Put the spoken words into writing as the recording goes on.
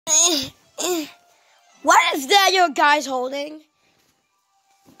What is that you guys holding?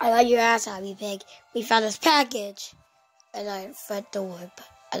 I let your ass out, you pig. We found this package. And I front door, but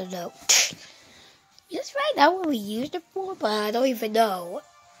I don't know. Just right now what we used it for, but I don't even know.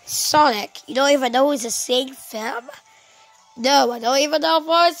 Sonic, you don't even know it's a Sing film? No, I don't even know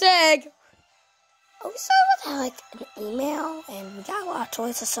for a Sing. We started with like an email, and we got a lot of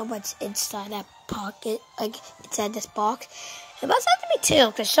toys of so much inside that pocket, like inside this box. It must have to be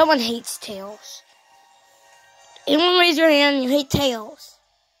Tails, because someone hates Tails. Anyone raise your hand, you hate Tails?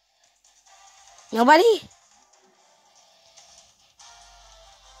 Nobody?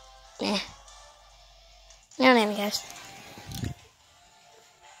 Nah. No name, guys.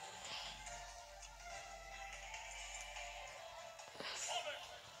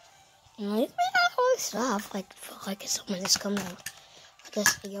 At least we got all this stuff, like someone is coming out with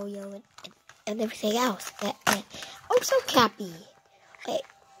this yo-yo and everything else. And also Cappy.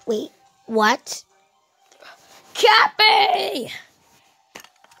 Wait, what? Cappy!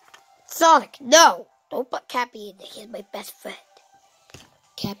 Sonic, no! Don't put Cappy in there. He's my best friend.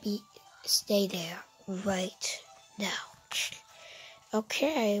 Cappy, stay there right now.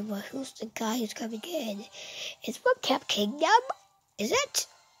 Okay, well, who's the guy who's coming in? It's from Cap Kingdom? Is it?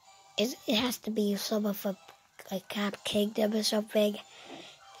 It has to be someone from like Cap Kingdom or something.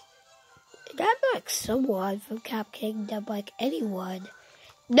 Not like someone from Cap Kingdom, like anyone.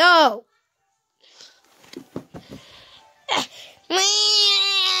 No!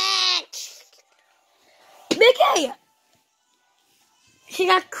 Mickey! She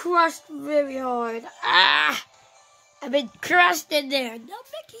got crushed very hard. I've been crushed in there. No,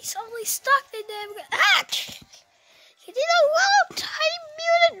 Mickey's only stuck in there. He did a little tiny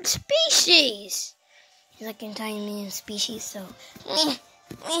mutant species. He's like a tiny mutant species, so.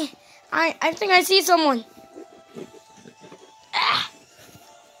 I think I see someone.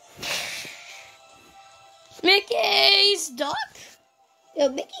 Mickey's stuck? No,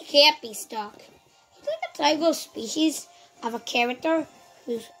 Mickey can't be stuck. He's like a tiny little species of a character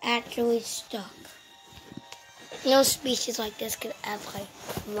who's actually stuck. No species like this can ever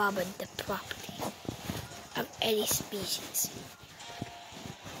rob the property of any species.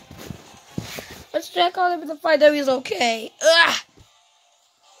 Let's check on him to find out he's okay.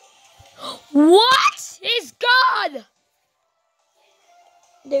 What? He's gone!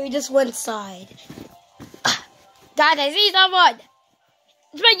 Then we just went inside. Guys, I see someone!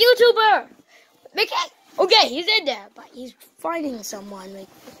 It's my YouTuber! Mickey! Okay, he's in there, but he's finding someone like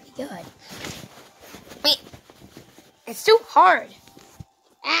really good. Wait, it's too hard.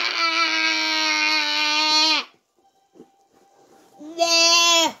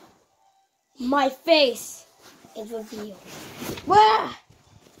 There, my face is revealed. Wah!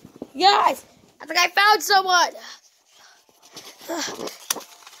 Guys, I think I found someone.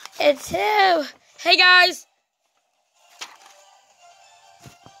 It's him. Hey guys.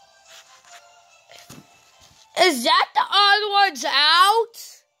 Is that the Odd Ones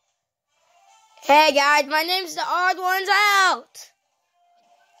Out? Hey guys, my name's the Odd Ones Out.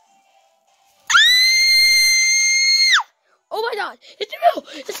 Oh my god, it's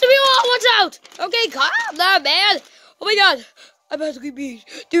the real Odd Ones Out. Okay, calm down, man. Oh my god, I'm about to be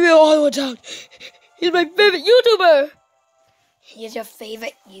the real Odd Ones Out. He's my favorite YouTuber. He's your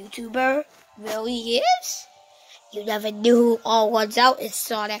favorite YouTuber? Really is? You never knew who Odd Ones Out is,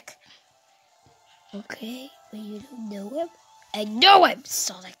 Sonic. Okay, well, you don't know him? I know him,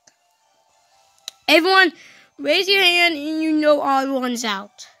 Sonic. Everyone, raise your hand and you know Odd Ones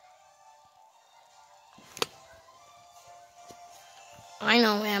Out. I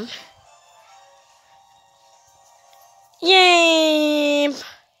know him. Yay!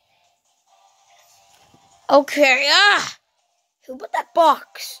 Okay, who put that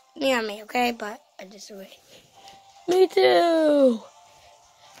box near me, okay? But I disagree. Me too.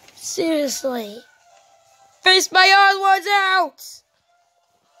 Seriously. Face my Odd Ones Out!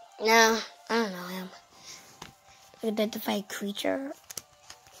 No, I don't know him. Identified creature.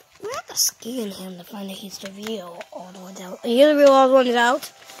 We have to scan him to find out he's the real Odd Ones Out. Are you the real Odd Ones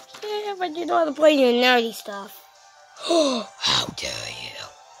Out? Yeah, but you know how to play your nerdy stuff. How dare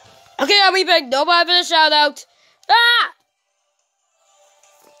you? Okay, I'll be back. Nobody for the shout out.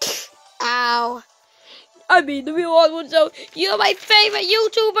 Ow. I mean, the real Odd Ones Out. You're my favorite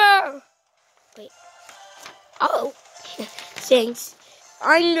YouTuber. Wait. Oh. Thanks.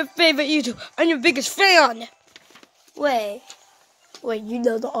 I'm your favorite YouTuber. I'm your biggest fan. Wait, you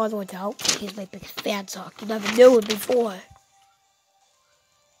know the Odd Ones Out? He's my biggest fan, so you never knew it before.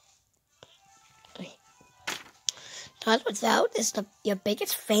 Wait. The Odd Ones Out is your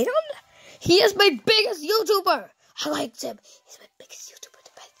biggest fan? He is my biggest YouTuber. I liked him. He's my biggest YouTuber,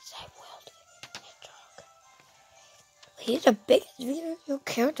 the best He's the biggest video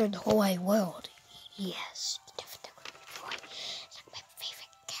character in the whole wide world. Yes, definitely. He's like my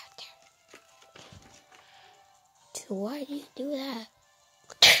favorite character. So why do you do that?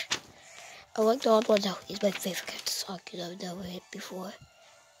 I like the old ones out. He's my favorite character song because I've never heard it before.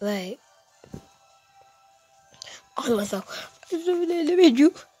 Right. On myself. I'm so mad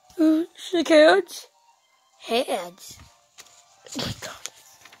you. Shake hands. Hands. Oh my god.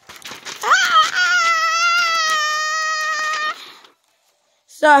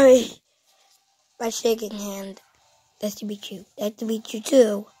 Sorry. My shaking hand. Nice to meet you. Nice to meet you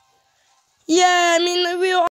too. Yeah, I mean the real